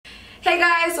Hey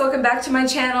guys, welcome back to my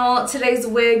channel. Today's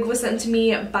wig was sent to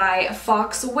me by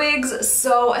FoxWigs,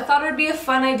 so I thought it would be a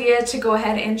fun idea to go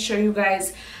ahead and show you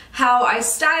guys how I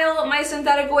style my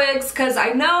synthetic wigs, because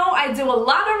I know I do a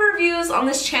lot of reviews on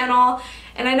this channel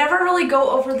and I never really go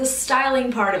over the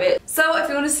styling part of it. So if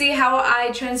you want to see how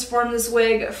I transform this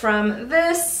wig from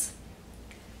this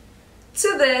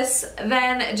to this,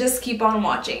 then just keep on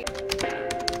watching.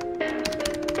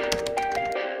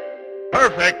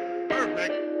 Perfect.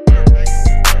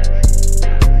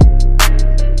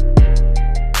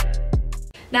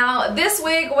 Now, this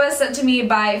wig was sent to me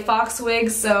by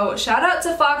FoxWigs, so shout out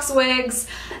to FoxWigs.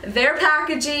 Their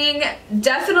packaging,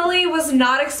 definitely was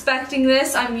not expecting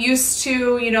this. I'm used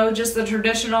to, you know, just the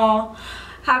traditional,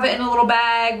 have it in a little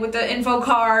bag with the info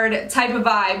card type of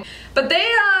vibe. But they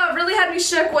really had me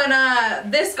shook when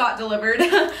this got delivered.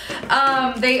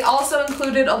 They also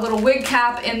included a little wig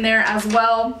cap in there as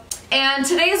well. And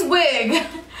today's wig,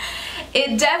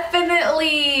 it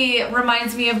definitely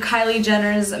reminds me of Kylie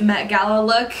Jenner's Met Gala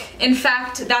look. In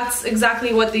fact, that's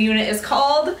exactly what the unit is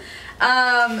called.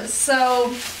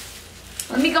 So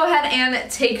let me go ahead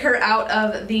and take her out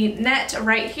of the net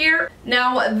right here.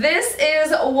 Now, this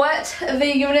is what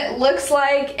the unit looks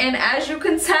like, and as you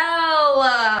can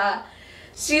tell,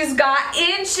 she's got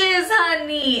inches,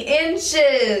 honey,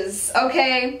 inches,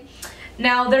 okay?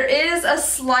 Now, there is a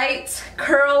slight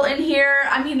curl in here.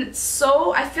 I mean,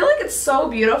 I feel like it's so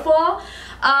beautiful.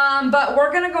 But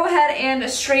we're gonna go ahead and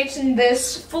straighten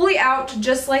this fully out,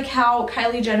 just like how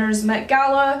Kylie Jenner's Met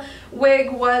Gala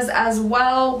wig was as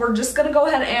well. We're just gonna go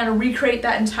ahead and recreate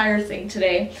that entire thing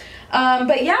today.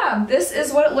 But yeah, this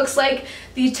is what it looks like.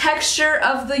 The texture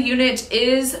of the unit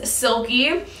is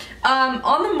silky.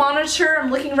 On the monitor,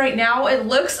 I'm looking right now, it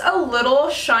looks a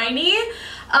little shiny.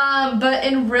 But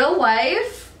in real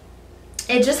life,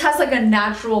 it just has like a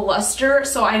natural luster,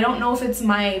 so I don't know if it's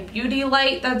my beauty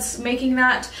light that's making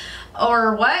that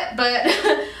or what, but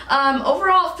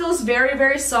overall it feels very,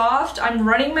 very soft. I'm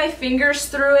running my fingers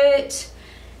through it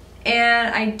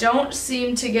and I don't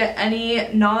seem to get any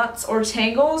knots or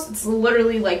tangles. It's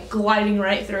literally like gliding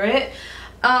right through it.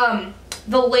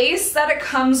 The lace that it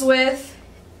comes with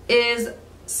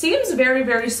seems very,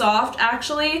 very soft.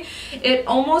 Actually, it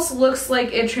almost looks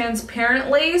like a transparent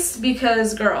lace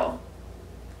because, girl,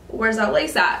 where's that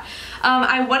lace at?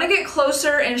 I want to get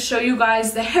closer and show you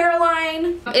guys the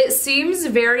hairline. It seems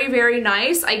very, very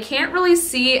nice. I can't really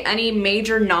see any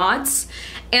major knots,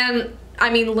 and I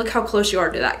mean, look how close you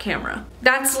are to that camera.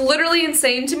 That's literally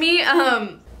insane to me.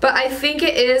 But I think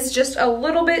it is just a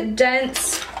little bit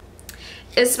dense,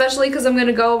 especially because I'm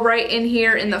gonna go right in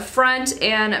here in the front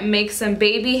and make some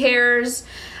baby hairs.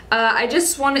 I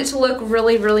just want it to look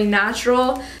really, really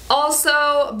natural.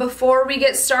 Also, before we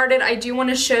get started, I do want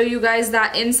to show you guys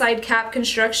that inside cap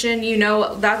construction. You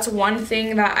know, that's one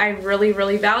thing that I really,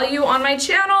 really value on my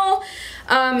channel.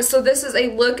 So this is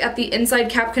a look at the inside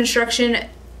cap construction.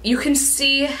 You can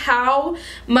see how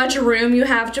much room you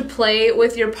have to play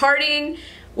with your parting,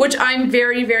 which I'm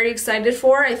very, very excited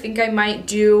for. I think I might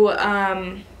do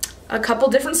a couple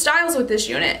different styles with this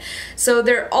unit. So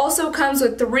there also comes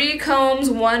with 3 combs,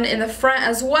 1 in the front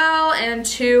as well, and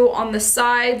 2 on the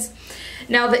sides.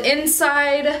 Now the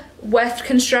inside weft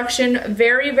construction,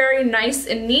 very, very nice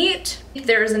and neat.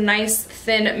 There's a nice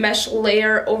thin mesh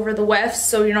layer over the weft,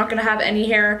 so you're not gonna have any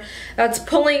hair that's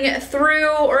pulling through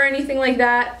or anything like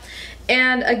that.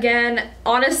 And again,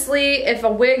 honestly, if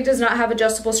a wig does not have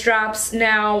adjustable straps,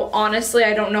 now honestly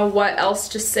I don't know what else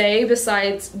to say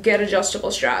besides get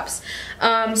adjustable straps.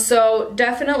 So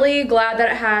definitely glad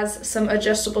that it has some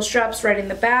adjustable straps right in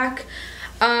the back.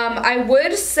 I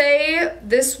would say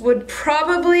this would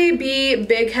probably be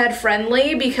big head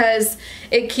friendly because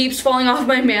it keeps falling off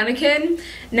my mannequin.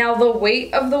 Now the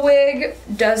weight of the wig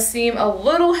does seem a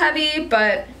little heavy,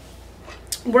 but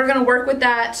we're gonna work with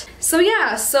that. So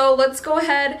yeah, so let's go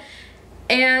ahead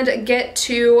and get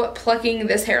to plucking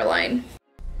this hairline.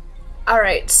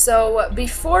 Alright, so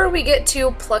before we get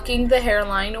to plucking the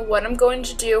hairline, what I'm going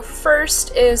to do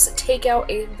first is take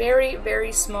out a very,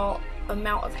 very small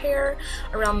amount of hair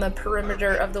around the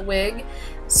perimeter of the wig,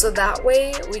 so that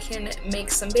way we can make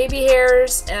some baby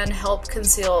hairs and help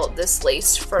conceal this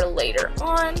lace for later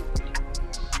on.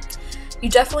 You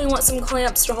definitely want some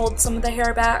clamps to hold some of the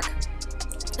hair back,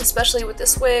 especially with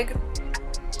this wig.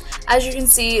 As you can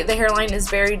see, the hairline is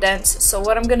very dense, so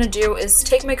what I'm going to do is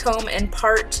take my comb and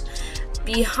part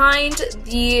behind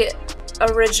the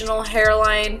original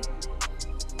hairline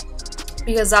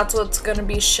because that's what's going to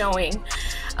be showing.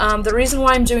 The reason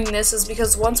why I'm doing this is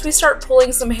because once we start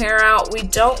pulling some hair out, we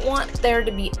don't want there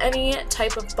to be any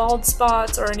type of bald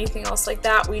spots or anything else like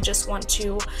that. We just want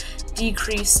to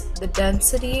decrease the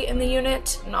density in the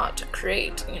unit, not to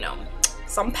create, you know,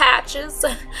 some patches.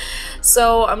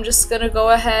 So I'm just gonna go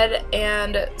ahead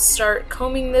and start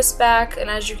combing this back, and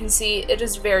as you can see, it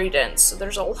is very dense, so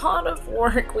there's a lot of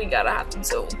work we gotta have to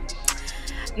do.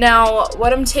 Now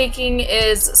what I'm taking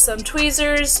is some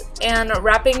tweezers and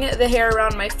wrapping the hair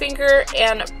around my finger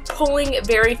and pulling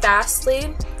very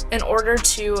fastly in order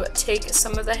to take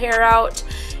some of the hair out.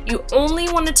 You only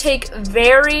want to take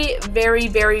very, very,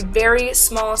 very, very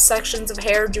small sections of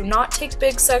hair. Do not take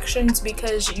big sections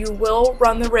because you will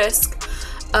run the risk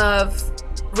of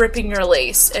ripping your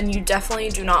lace, and you definitely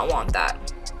do not want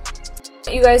that.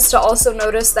 You guys to also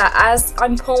notice that as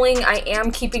I'm pulling, I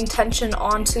am keeping tension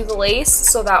onto the lace,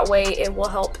 so that way it will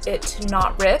help it to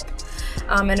not rip,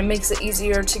 and it makes it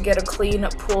easier to get a clean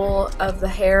pull of the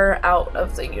hair out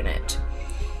of the unit.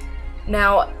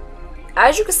 Now,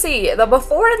 as you can see, the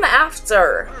before and the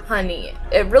after, honey,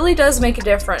 it really does make a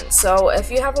difference. So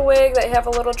if you have a wig that you have a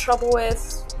little trouble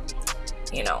with,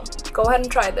 you know, go ahead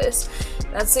and try this.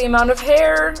 That's the amount of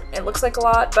hair. It looks like a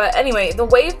lot, but anyway, the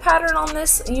wave pattern on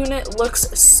this unit looks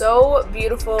so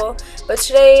beautiful. But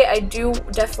today I do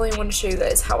definitely want to show you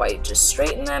guys how I just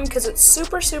straighten them, because it's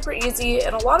super, super easy,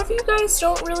 and a lot of you guys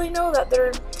don't really know that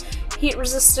they're heat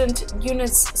resistant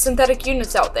units, synthetic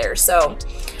units out there. So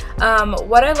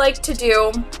what I like to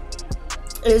do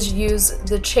is use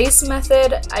the chase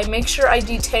method. I make sure I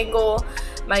detangle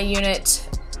my unit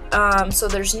so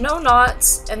there's no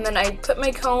knots, and then I put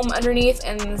my comb underneath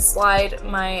and slide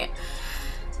my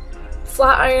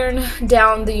flat iron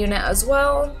down the unit as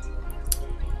well.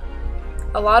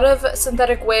 A lot of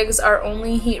synthetic wigs are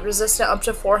only heat resistant up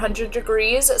to 400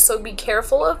 degrees, so be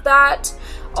careful of that.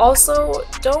 Also,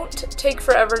 don't take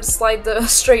forever to slide the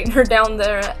straightener down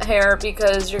the hair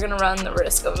because you're going to run the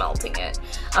risk of melting it.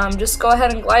 Just go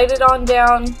ahead and glide it on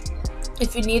down.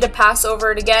 If you need to pass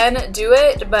over it again, do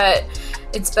it, but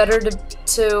it's better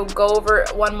to go over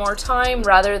it one more time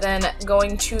rather than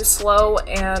going too slow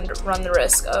and run the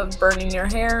risk of burning your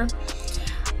hair.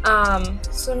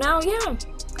 So now, yeah,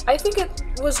 I think it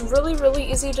was really,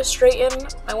 really easy to straighten.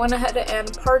 I went ahead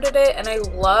and parted it, and I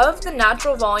love the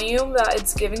natural volume that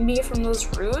it's giving me from those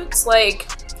roots. Like,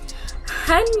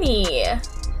 honey,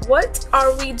 what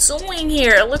are we doing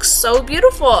here? It looks so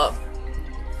beautiful.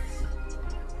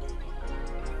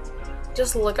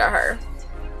 Just look at her.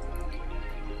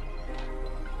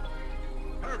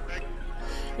 Perfect.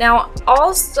 Now,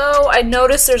 also, I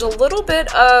noticed there's a little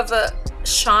bit of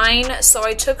shine, so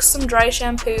I took some dry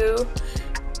shampoo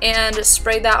and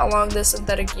sprayed that along the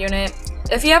synthetic unit.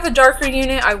 If you have a darker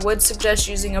unit, I would suggest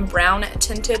using a brown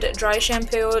tinted dry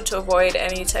shampoo to avoid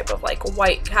any type of like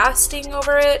white casting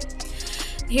over it.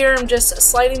 Here I'm just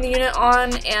sliding the unit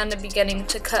on and beginning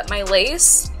to cut my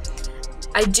lace.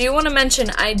 I do want to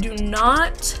mention I do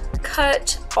not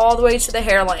cut all the way to the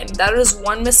hairline. That is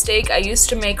one mistake I used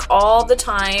to make all the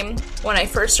time when I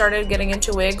first started getting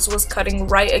into wigs, was cutting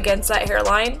right against that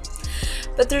hairline.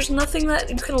 But there's nothing that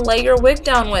you can lay your wig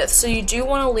down with, so you do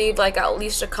want to leave like at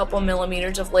least a couple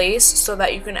millimeters of lace so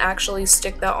that you can actually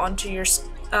stick that onto your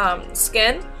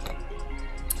skin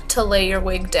to lay your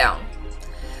wig down.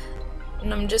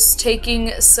 And I'm just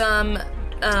taking some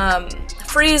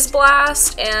freeze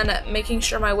blast and making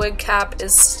sure my wig cap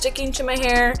is sticking to my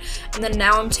hair, and then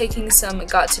now I'm taking some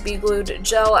got to be glued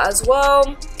gel as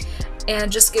well and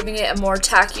just giving it a more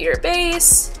tackier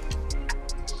base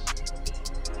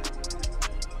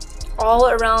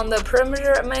all around the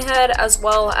perimeter of my head as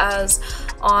well as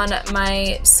on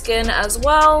my skin as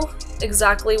well,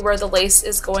 exactly where the lace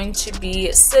is going to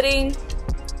be sitting.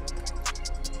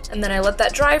 And then I let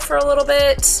that dry for a little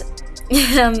bit,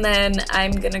 and then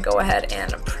I'm gonna go ahead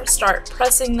and start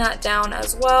pressing that down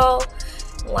as well,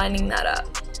 lining that up.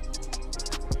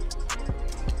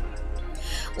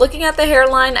 Looking at the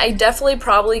hairline, I definitely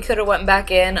probably could have went back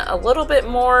in a little bit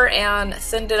more and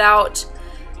thinned it out,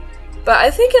 but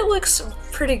I think it looks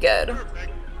pretty good.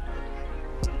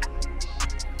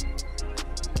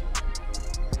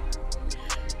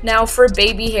 Now for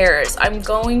baby hairs, I'm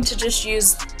going to just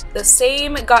use the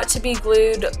same got to be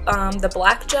glued, the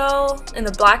black gel in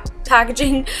the black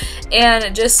packaging,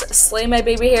 and just slay my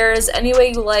baby hairs any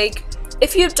way you like.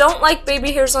 If you don't like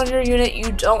baby hairs on your unit,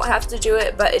 you don't have to do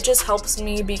it, but it just helps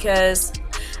me because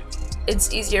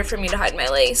it's easier for me to hide my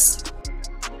lace.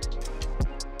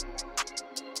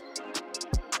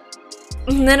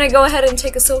 And then I go ahead and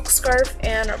take a silk scarf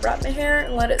and wrap my hair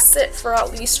and let it sit for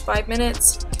at least 5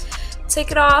 minutes. Take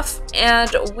it off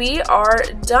and we are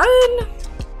done.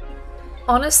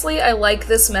 Honestly, I like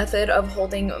this method of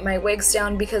holding my wigs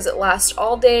down because it lasts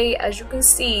all day. As you can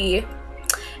see,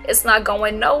 it's not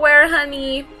going nowhere,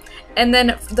 honey. And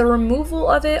then the removal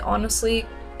of it, honestly,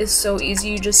 is so easy.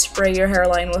 You just spray your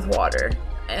hairline with water.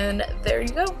 And there you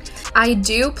go. I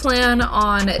do plan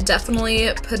on definitely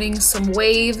putting some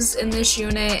waves in this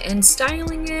unit and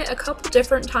styling it a couple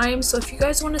different times. So if you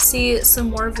guys want to see some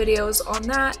more videos on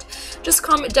that, just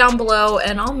comment down below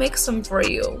and I'll make some for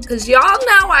you. Because y'all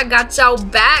know I got y'all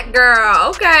back, girl.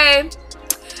 Okay.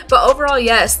 But overall,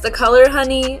 yes, the color,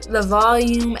 honey, the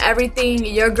volume, everything,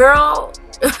 your girl,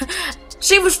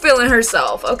 she was feeling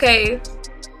herself, okay?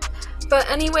 But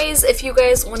anyways, if you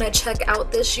guys want to check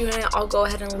out this unit, I'll go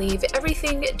ahead and leave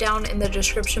everything down in the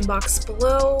description box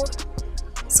below.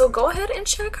 So go ahead and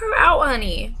check her out,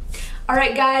 honey.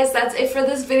 Alright guys, that's it for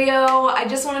this video. I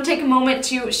just want to take a moment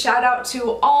to shout out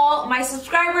to all my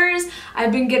subscribers.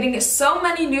 I've been getting so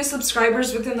many new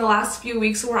subscribers within the last few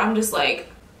weeks where I'm just like,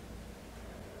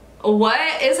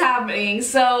 what is happening?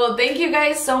 So thank you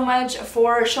guys so much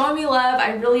for showing me love.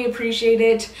 I really appreciate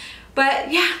it.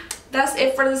 But yeah, that's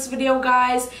it for this video,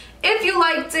 guys. If you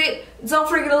liked it, don't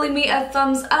forget to leave me a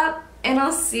thumbs up, and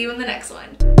I'll see you in the next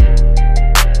one.